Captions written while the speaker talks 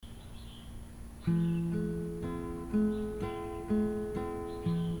Nếu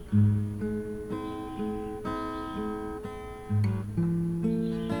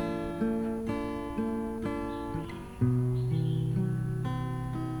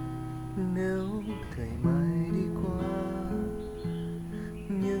thời mai đi qua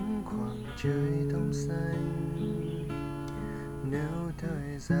những khoảng trời thông xanh, nếu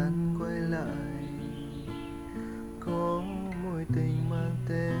thời gian quay lại có mối tình mang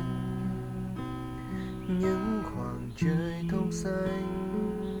tên những khoảng trời thông xanh,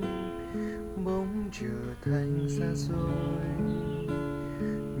 bỗng trở thành xa xôi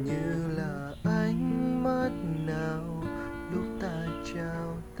như là ánh mắt nào lúc ta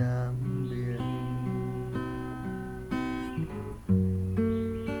trao tạm biệt.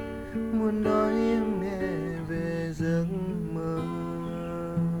 Muốn nói em nghe về giấc mơ,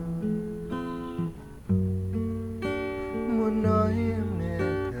 muốn nói em nghe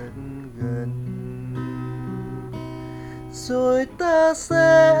thật gần, rồi ta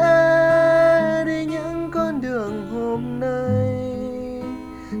sẽ đi những con đường hôm nay,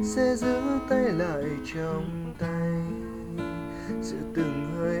 sẽ giữ tay lại trong tay, giữ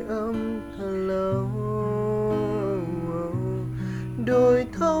từng hơi ấm thật lâu. Đồi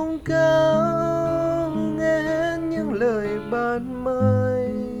thông cao nghe hết những lời ban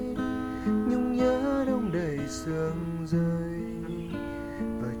mai, nhung nhớ đông đầy sương rơi,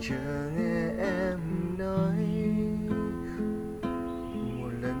 và chờ nghe em nói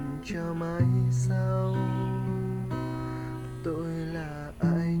một lần cho mãi sau. Tôi là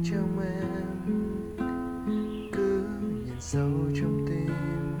ai trong em, cứ nhìn sâu trong tim.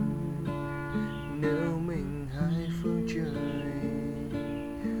 Nếu mình hai phương trời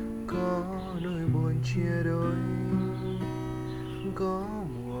có nỗi buồn chia đôi, có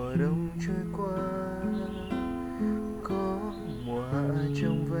mùa đông trôi qua, có mùa hạ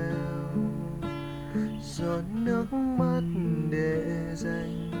trong veo, giọt nước mắt để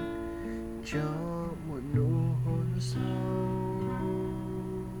dành cho một nụ hôn gió.